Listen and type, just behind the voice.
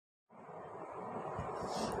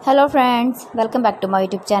Hello friends, welcome back to my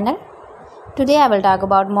YouTube channel. Today I will talk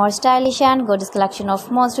about more stylish and gorgeous collection of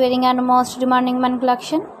most wearing and most demanding men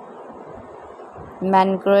collection.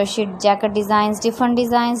 Men crochet jacket designs, different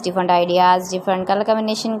ideas, different color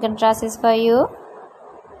combination contrasts for you.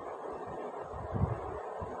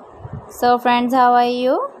 So friends, how are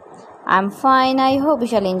you? I'm fine. I hope you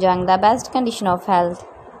shall enjoying the best condition of health.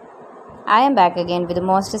 I am back again with the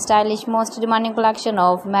most stylish, most demanding collection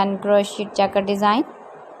of men crochet jacket design.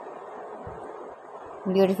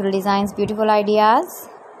 Beautiful designs, beautiful ideas.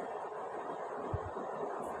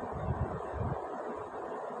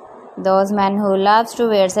 Those men who loves to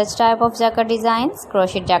wear such type of jacket designs,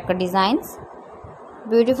 crochet jacket designs,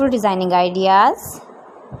 beautiful designing ideas.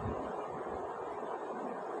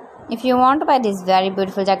 If you want to buy these very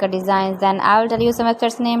beautiful jacket designs, then I will tell you some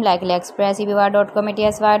websites name like AliExpress, eBay.com,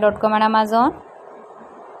 ETSY.com and Amazon.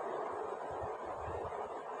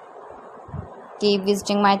 Keep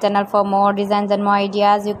visiting my channel for more designs and more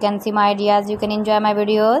ideas. You can see my ideas, you can enjoy my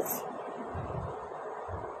videos.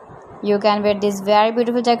 You can wear these very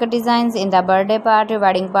beautiful jacket designs in the birthday party,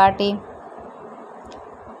 wedding party,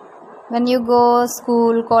 when you go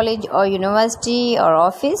school, college or university or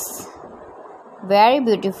office. Very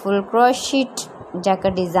beautiful crochet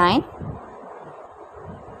jacket design.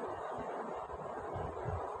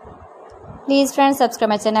 Please friends, subscribe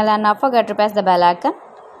my channel and not forget to press the bell icon.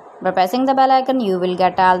 By pressing the bell icon, you will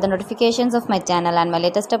get all the notifications of my channel and my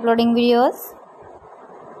latest uploading videos.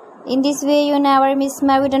 In this way, you never miss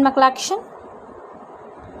my video and my collection.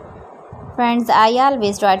 Friends, I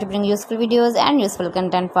always try to bring useful videos and useful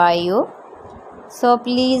content for you. So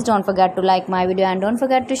please don't forget to like my video and don't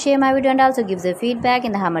forget to share my video and also give the feedback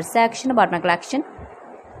in the comment section about my collection.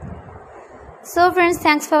 So friends,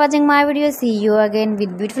 thanks for watching my video. See you again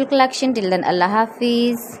with beautiful collection. Till then, Allah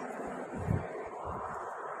Hafiz.